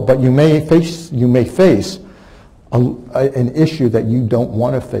available. But you may face an issue that you don't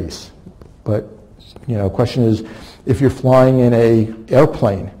want to face. But the question is, if you're flying in an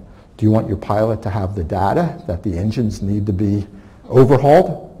airplane, do you want your pilot to have the data that the engines need to be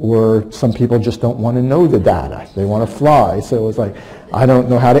overhauled? Or some people just don't want to know the data. They want to fly. So it's like, I don't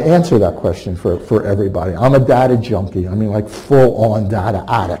know how to answer that question for everybody. I'm a data junkie. I mean, like full-on data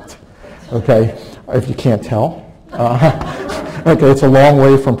addict. Okay? If you can't tell. Okay, it's a long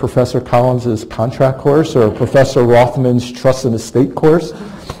way from Professor Collins's contract course or Professor Rothman's trust and estate course.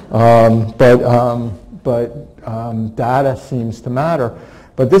 Data seems to matter.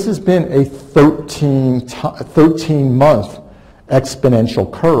 But this has been a 13-month exponential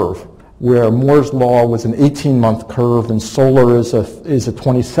curve, where Moore's law was an 18-month curve and solar is a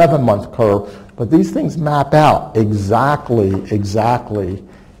 27-month curve. But these things map out exactly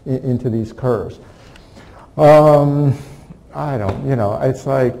into these curves. It's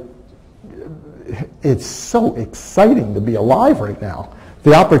like, it's so exciting to be alive right now.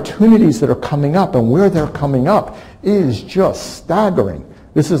 The opportunities that are coming up and where they're coming up is just staggering.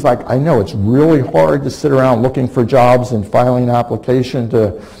 This is like, I know it's really hard to sit around looking for jobs and filing an application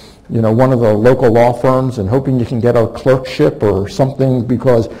to, one of the local law firms and hoping you can get a clerkship or something,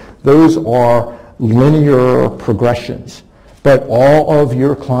 because those are linear progressions. But all of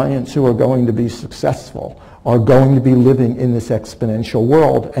your clients who are going to be successful are going to be living in this exponential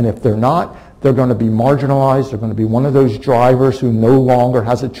world. And if they're not, they're going to be marginalized. They're going to be one of those drivers who no longer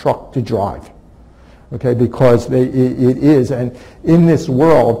has a truck to drive. Okay, because it is. And in this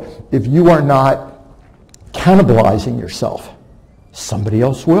world, if you are not cannibalizing yourself, somebody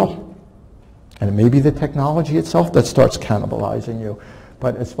else will. And it may be the technology itself that starts cannibalizing you.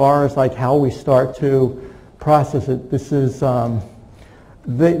 But as far as like how we start to process it, this is,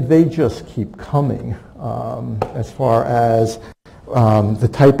 they just keep coming as far as the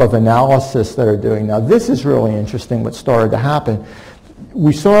type of analysis that are doing. Now this is really interesting what started to happen.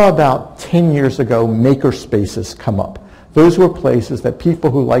 We saw about 10 years ago maker spaces come up. Those were places that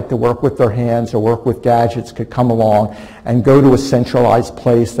people who like to work with their hands or work with gadgets could come along and go to a centralized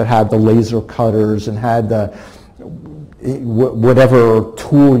place that had the laser cutters and had the whatever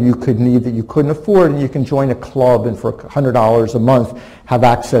tool you could need that you couldn't afford, and you can join a club and for $100 a month have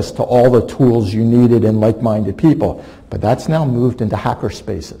access to all the tools you needed and like-minded people. But that's now moved into hacker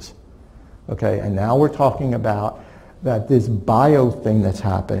spaces. Okay, and now we're talking about that this bio thing that's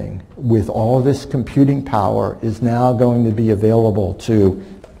happening with all this computing power is now going to be available to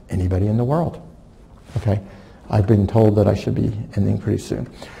anybody in the world. Okay, I've been told that I should be ending pretty soon.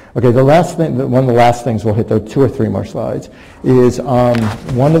 Okay, the last thing, one of the last things, we'll hit 2 or 3 more slides, is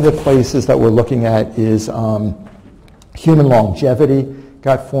one of the places that we're looking at is human longevity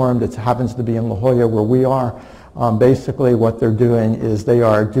got formed. It happens to be in La Jolla where we are. Basically what they're doing is they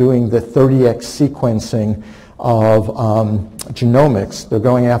are doing the 30x sequencing of genomics. They're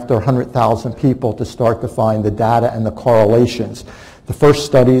going after 100,000 people to start to find the data and the correlations. The first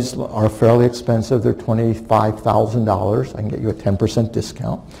studies are fairly expensive. They're $25,000. I can get you a 10%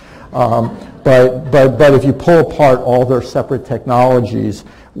 discount. But if you pull apart all their separate technologies,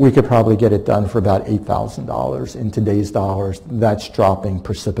 we could probably get it done for about $8,000 in today's dollars. That's dropping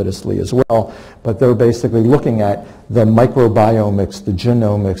precipitously as well. But they're basically looking at the microbiomics, the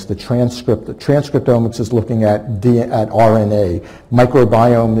genomics, the transcript. The transcriptomics is looking at RNA.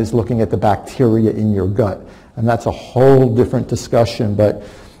 Microbiome is looking at the bacteria in your gut. And that's a whole different discussion, but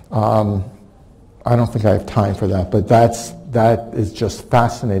I don't think I have time for that. But that is just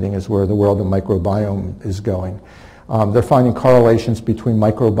fascinating, is where the world of microbiome is going. They're finding correlations between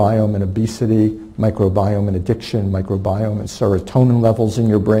microbiome and obesity, microbiome and addiction, microbiome and serotonin levels in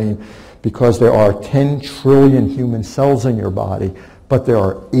your brain, because there are 10 trillion human cells in your body, but there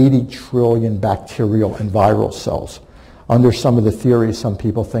are 80 trillion bacterial and viral cells. Under some of the theories, some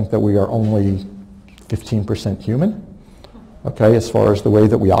people think that we are only 15% human, okay, as far as the way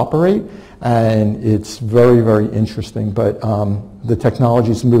that we operate, and it's very, very interesting, but the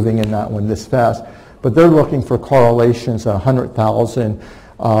technology is moving in that one this fast. But they're looking for correlations at 100,000,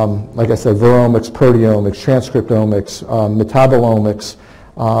 like I said, viromics, proteomics, transcriptomics, metabolomics,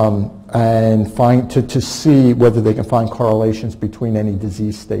 and to see whether they can find correlations between any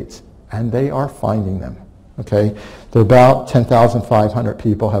disease states. And they are finding them, okay? There are about 10,500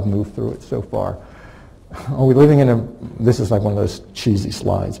 people have moved through it so far. Are we living in a, this is like one of those cheesy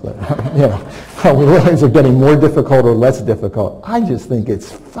slides, but you know, are we living, is it getting more difficult or less difficult? I just think it's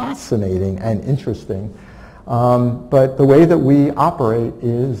fascinating and interesting. But the way that we operate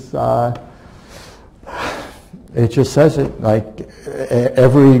is, it just says it, like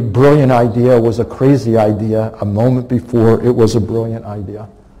every brilliant idea was a crazy idea a moment before it was a brilliant idea.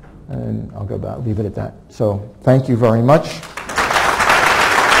 And I'll go back, leave it at that. So thank you very much.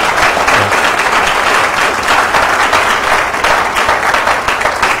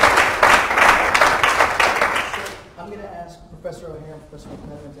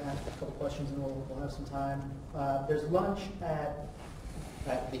 There's lunch at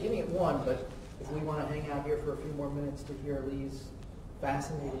beginning at 1, but if we want to hang out here for a few more minutes to hear Lee's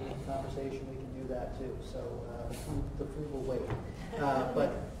fascinating conversation, we can do that too. So the food will wait.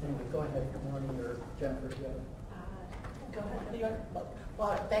 But anyway, go ahead. Good morning, or Jennifer, do you have Go ahead.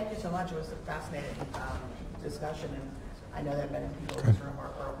 Well, thank you so much. It was a fascinating discussion, and I know that many people in this room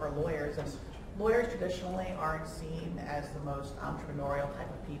are lawyers, and lawyers traditionally aren't seen as the most entrepreneurial type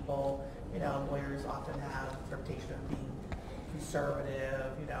of people. You know, lawyers often have a reputation of being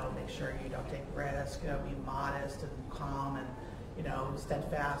conservative, you know, make sure you don't take risk, you know, be modest and calm and, you know,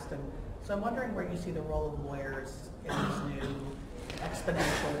 steadfast. And so I'm wondering where you see the role of lawyers in this new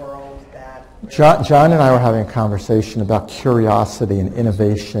exponential world that... John and I were having a conversation about curiosity and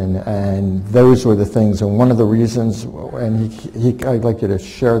innovation, and those were the things. And one of the reasons, and I'd like you to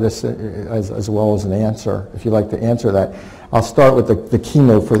share this as well as an answer, if you'd like to answer that. I'll start with the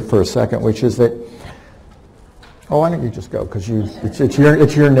keynote for a second, which is that, oh, why don't you just go, because it's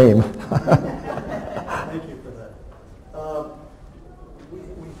your name. Thank you for that.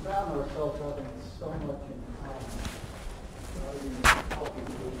 We found ourselves having so much in common. Helping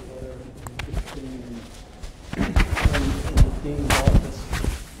people together in the dean's office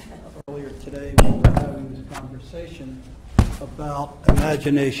earlier today, we were having this conversation about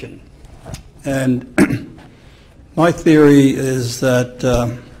imagination. And my theory is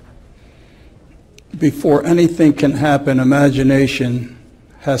that before anything can happen, imagination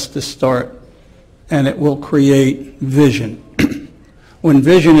has to start, and it will create vision. When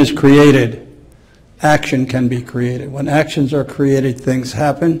vision is created, action can be created. When actions are created, things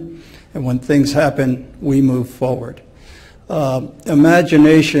happen, and when things happen, we move forward.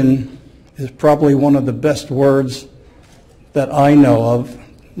 Imagination is probably one of the best words that I know of.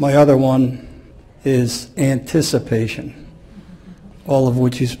 My other one is anticipation, all of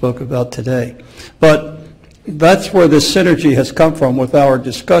which you spoke about today. But that's where the synergy has come from with our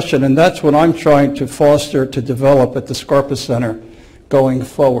discussion, and that's what I'm trying to foster, to develop at the Scarpa Center going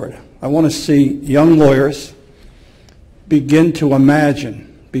forward. I want to see young lawyers begin to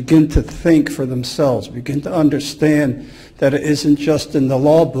imagine, begin to think for themselves, begin to understand that it isn't just in the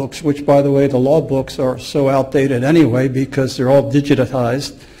law books, which, by the way, the law books are so outdated anyway because they're all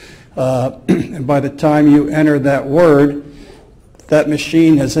digitized. And by the time you enter that word, that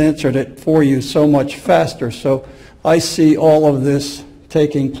machine has answered it for you so much faster. So I see all of this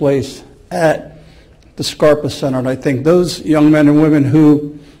taking place at the Scarpa Center, and I think those young men and women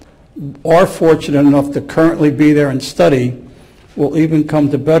who are fortunate enough to currently be there and study will even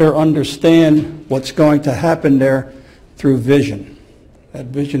come to better understand what's going to happen there through vision. That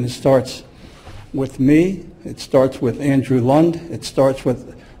vision starts with me, it starts with Andrew Lund, it starts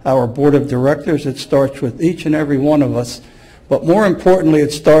with our board of directors, it starts with each and every one of us, but more importantly,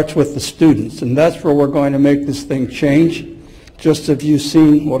 it starts with the students, and that's where we're going to make this thing change. Just as you've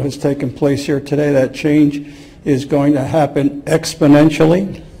seen what has taken place here today, that change is going to happen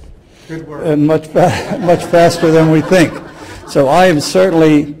exponentially. Good word. And much faster than we think. So I am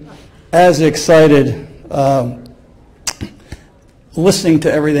certainly as excited listening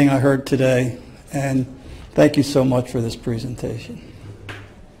to everything I heard today, and thank you so much for this presentation.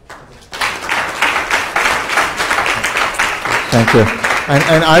 Thank you.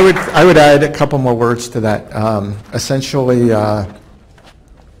 And I would add a couple more words to that. Essentially,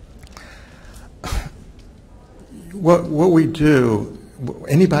 what we do,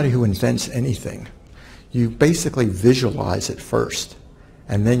 anybody who invents anything, you basically visualize it first,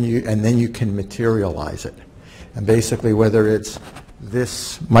 and then you can materialize it. And basically, whether it's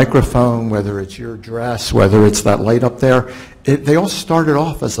this microphone, whether it's your dress, whether it's that light up there, they all started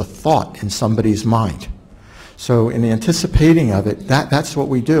off as a thought in somebody's mind. So in the anticipating of it, that's what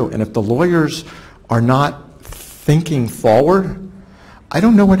we do. And if the lawyers are not thinking forward, I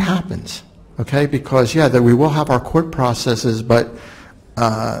don't know what happens, okay? Because, yeah, that we will have our court processes, but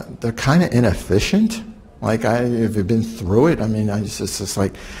they're kind of inefficient. Like, if you've been through it, I mean, it's just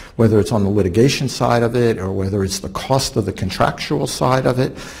like, whether it's on the litigation side of it or whether it's the cost of the contractual side of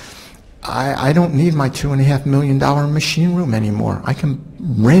it, I don't need my $2.5 million machine room anymore. I can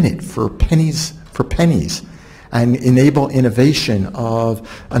rent it for pennies, and enable innovation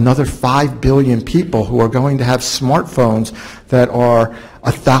of another 5 billion people who are going to have smartphones that are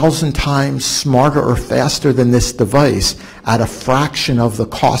 1,000 times smarter or faster than this device at a fraction of the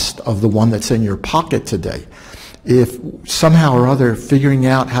cost of the one that's in your pocket today. If somehow or other figuring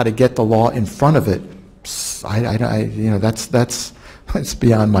out how to get the law in front of it, that's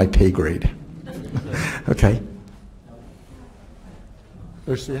beyond my pay grade. Okay.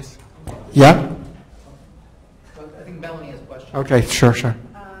 There's yes. Yeah. I think Melanie has a question. Okay, sure.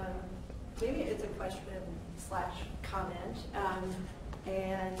 Maybe it's a question / comment.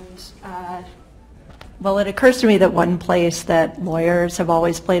 Well, it occurs to me that one place that lawyers have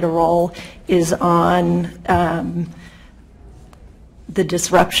always played a role is on the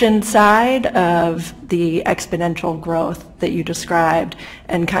disruption side of the exponential growth that you described,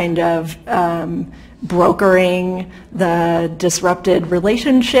 and kind of brokering the disrupted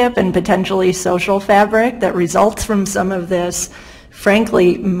relationship and potentially social fabric that results from some of this,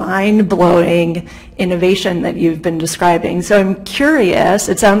 frankly, mind-blowing innovation that you've been describing. So I'm curious,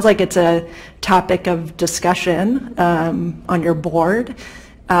 it sounds like it's a topic of discussion on your board,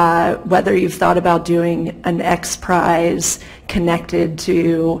 whether you've thought about doing an X Prize connected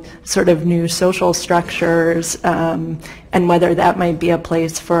to sort of new social structures, and whether that might be a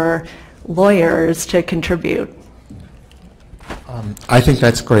place for lawyers to contribute. I think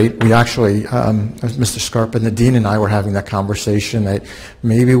that's great. We actually, Mr. Scarpa, the dean and I were having that conversation that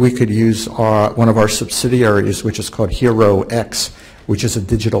maybe we could use one of our subsidiaries, which is called Hero X, which is a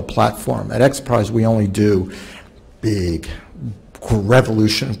digital platform. At X Prize, we only do big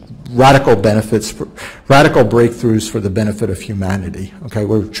radical breakthroughs for the benefit of humanity. Okay,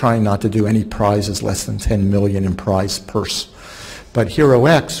 we're trying not to do any prizes less than 10 million in prize purse. But Hero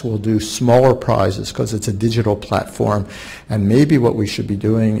X will do smaller prizes because it's a digital platform, and maybe what we should be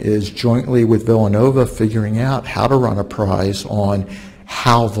doing is jointly with Villanova figuring out how to run a prize on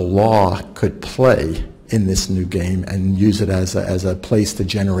how the law could play in this new game and use it as a place to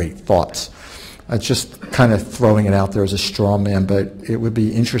generate thoughts. Just kind of throwing it out there as a straw man, but it would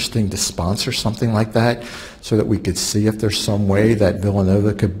be interesting to sponsor something like that so that we could see if there's some way that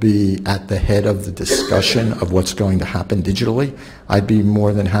Villanova could be at the head of the discussion of what's going to happen digitally. I'd be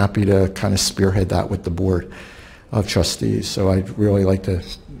more than happy to kind of spearhead that with the board of trustees. So I'd really like to,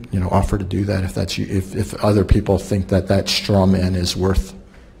 offer to do that if other people think that straw man is worth.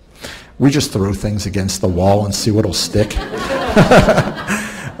 We just throw things against the wall and see what'll stick.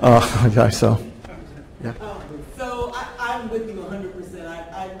 Okay, so. Yeah. So I'm with you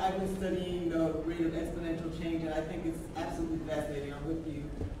 100%. I've been studying the rate of exponential change, and I think it's absolutely fascinating. I'm with you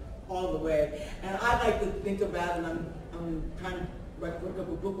all the way. And I like to think about, and I'm trying to work up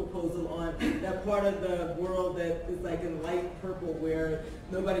a book proposal on that part of the world that is like in light purple, where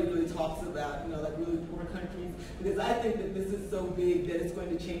nobody really talks about, like really poor countries, because I think that this is so big that it's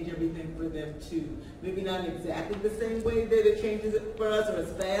going to change everything for them too. Maybe not in exactly the same way that it changes it for us or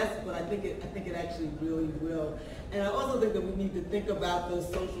as fast, but I think it actually really will. And I also think that we need to think about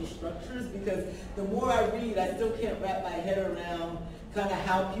those social structures, because the more I read, I still can't wrap my head around kind of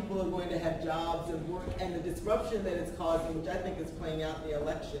how people are going to have jobs and work, and the disruption that it's causing, which I think is playing out in the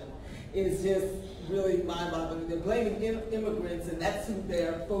election, is just really mind-boggling. They're blaming immigrants, and that's who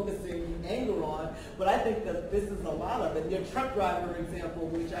they're focusing anger on, but I think that this is a lot of it. Your truck driver example,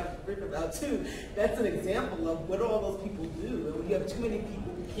 which I've written about too, that's an example of what all those people do. And when you have too many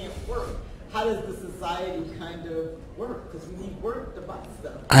people who can't work, how does the society kind of work? Because we need work to buy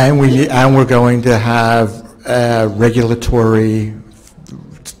stuff. And we're going to have regulatory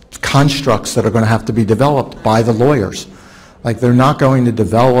constructs that are going to have to be developed by the lawyers. Like, they're not going to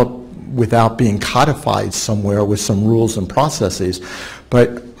develop without being codified somewhere with some rules and processes.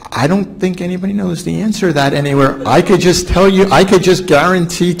 But I don't think anybody knows the answer to that anywhere. I could just tell you, I could just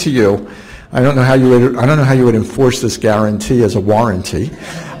guarantee to you, I don't know how you would enforce this guarantee as a warranty.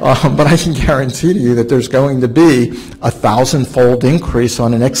 But I can guarantee to you that there's going to be a 1,000-fold increase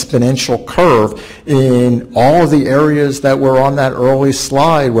on an exponential curve in all of the areas that were on that early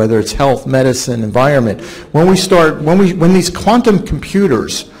slide, whether it's health, medicine, environment. When these quantum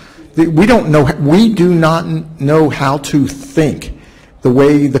computers, we do not know how to think the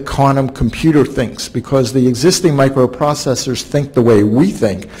way the quantum computer thinks, because the existing microprocessors think the way we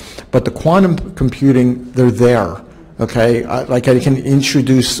think, but the quantum computing, they're there, okay? Like I can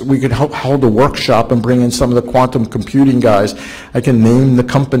introduce, we could hold a workshop and bring in some of the quantum computing guys. I can name the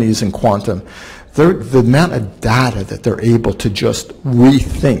companies in quantum. The amount of data that they're able to just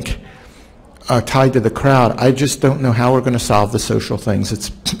rethink tied to the crowd, I just don't know how we're going to solve the social things.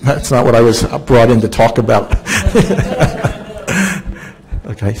 That's not what I was brought in to talk about.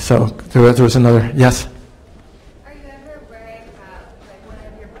 Okay, so there was another, yes? Are you ever worried about, like, one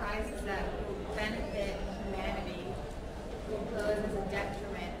of your prizes that will benefit humanity will pose as a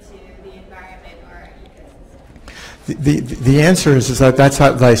detriment to the environment or our ecosystem? The answer is that that's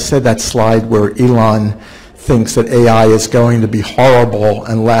how I said that slide where Elon thinks that AI is going to be horrible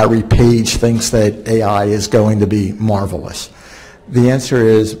and Larry Page thinks that AI is going to be marvelous. The answer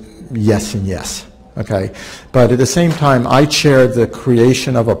is yes and yes. Okay, but at the same time, I chaired the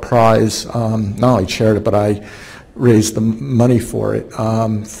creation of a prize. Not only chaired it, but I raised the money for it,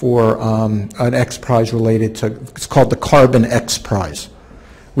 for an X Prize related to, it's called the Carbon X Prize.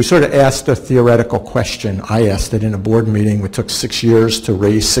 We sort of asked a theoretical question. I asked it in a board meeting. It took 6 years to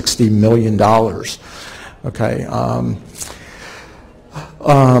raise $60 million. Okay.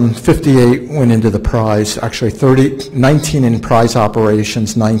 58 went into the prize, actually 19 in prize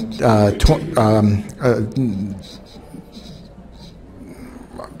operations,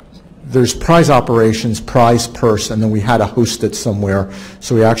 there's prize operations, prize purse, and then we had to host it somewhere.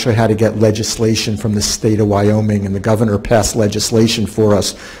 So we actually had to get legislation from the state of Wyoming, and the governor passed legislation for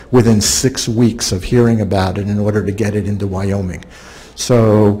us within 6 weeks of hearing about it in order to get it into Wyoming.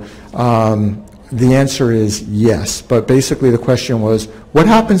 So the answer is yes, but basically the question was, what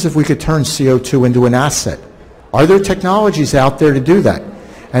happens if we could turn CO2 into an asset? Are there technologies out there to do that?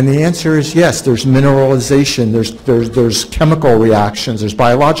 And the answer is yes. There's mineralization, there's chemical reactions, there's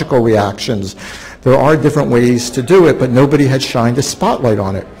biological reactions. There are different ways to do it, but nobody had shined a spotlight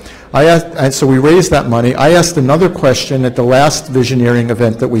on it. And so we raised that money. I asked another question at the last visioneering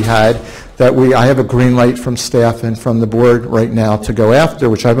event that we had that I have a green light from staff and from the board right now to go after,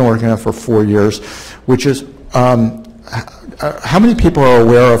 which I've been working on for 4 years, which is how many people are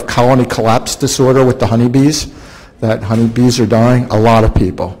aware of colony collapse disorder with the honeybees? That honeybees are dying? A lot of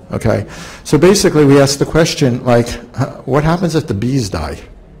people, okay? So basically we asked the question, like, what happens if the bees die?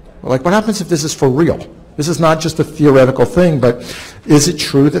 Like, what happens if this is for real? This is not just a theoretical thing, but is it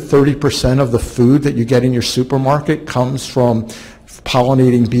true that 30% of the food that you get in your supermarket comes from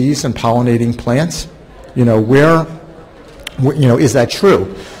pollinating bees and pollinating plants? You know, is that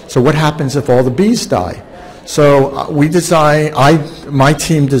true? So what happens if all the bees die? So my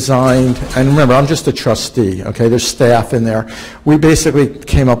team designed, and remember, I'm just a trustee, okay? There's staff in there. We basically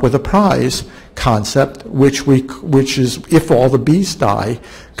came up with a prize concept, which is, if all the bees die,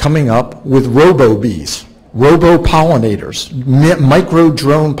 coming up with robo-bees, robo-pollinators,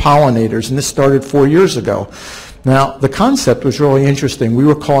 micro-drone pollinators, and this started 4 years ago. Now, the concept was really interesting. We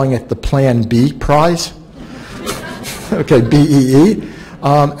were calling it the Plan B prize, okay, BEE.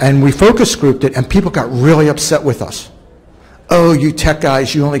 And we focus grouped it, and people got really upset with us. Oh, you tech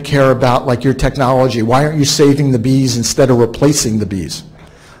guys, you only care about like your technology. Why aren't you saving the bees instead of replacing the bees?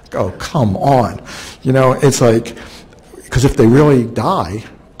 Oh, come on. You know, it's like, because if they really die,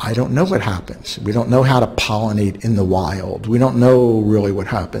 I don't know what happens. We don't know how to pollinate in the wild. We don't know really what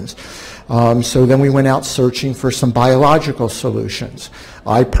happens. So then we went out searching for some biological solutions.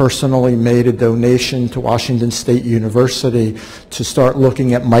 I personally made a donation to Washington State University to start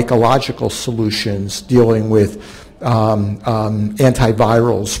looking at mycological solutions dealing with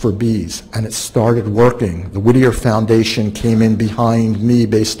antivirals for bees, and it started working. The Whittier Foundation came in behind me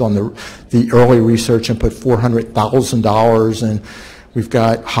based on the early research and put $400,000 in. We've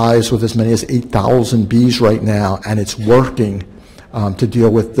got hives with as many as 8,000 bees right now, and it's working to deal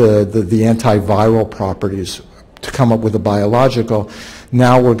with the antiviral properties to come up with a biological.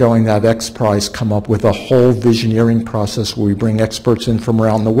 Now we're going to have X Prize come up with a whole visioneering process where we bring experts in from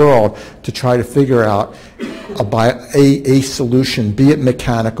around the world to try to figure out a solution, be it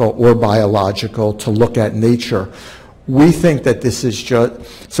mechanical or biological, to look at nature. We think that this is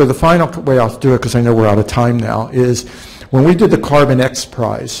just, so the final way I'll do it, because I know we're out of time now, is when we did the Carbon X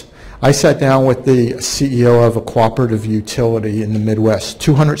Prize, I sat down with the CEO of a cooperative utility in the Midwest.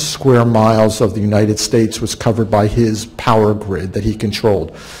 200 square miles of the United States was covered by his power grid that he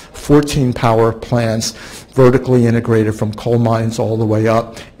controlled. 14 power plants, vertically integrated from coal mines all the way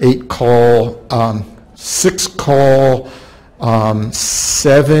up, 8 coal, 6 coal,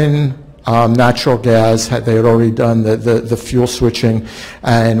 7 natural gas. They had already done the fuel switching,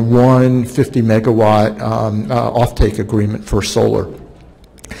 and 1 50 megawatt offtake agreement for solar.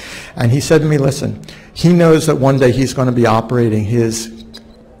 And he said to me, listen, he knows that one day he's going to be operating his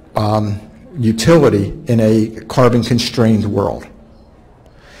utility in a carbon-constrained world.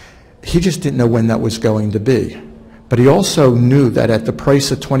 He just didn't know when that was going to be. But he also knew that at the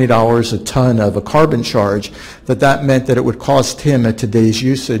price of $20 a ton of a carbon charge, that meant that it would cost him at today's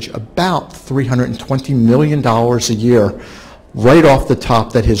usage about $320 million a year right off the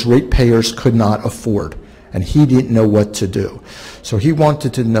top that his ratepayers could not afford. And he didn't know what to do. So he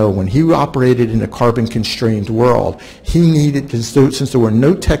wanted to know, when he operated in a carbon-constrained world, he needed to, since there were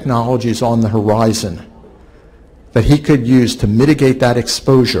no technologies on the horizon that he could use to mitigate that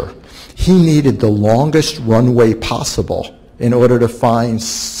exposure, he needed the longest runway possible in order to find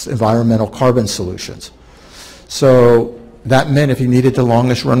environmental carbon solutions. So that meant if he needed the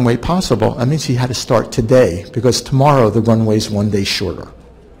longest runway possible, that means he had to start today, because tomorrow the runway's one day shorter.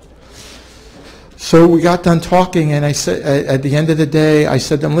 So we got done talking, and I said, at the end of the day, I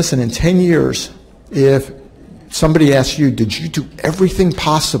said to him, listen, in 10 years, if somebody asks you, did you do everything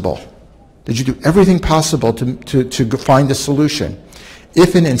possible? Did you do everything possible to find a solution?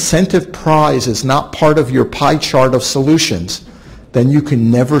 If an incentive prize is not part of your pie chart of solutions, then you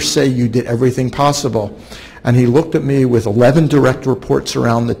can never say you did everything possible. And he looked at me with 11 direct reports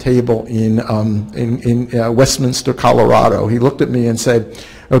around the table in Westminster, Colorado. He looked at me and said,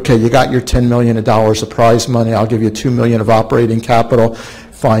 okay, you got your $10 million of prize money. I'll give you $2 million of operating capital.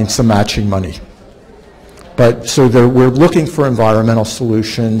 Find some matching money. But so we're looking for environmental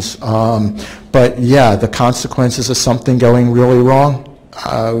solutions. But yeah, the consequences of something going really wrong,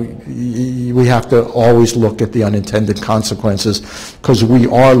 we have to always look at the unintended consequences, because we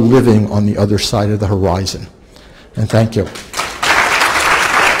are living on the other side of the horizon. And thank you.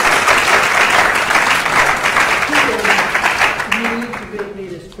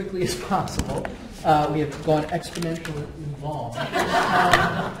 As quickly as possible. We have gone exponentially long,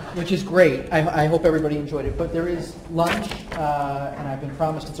 which is great. I hope everybody enjoyed it. But there is lunch, and I've been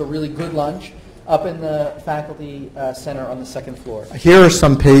promised it's a really good lunch, up in the faculty center on the second floor. Here are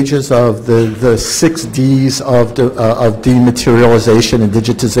some pages of the 6 Ds of dematerialization and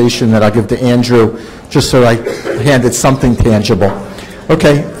digitization that I'll give to Andrew, just so I handed something tangible.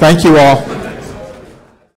 Okay, thank you all.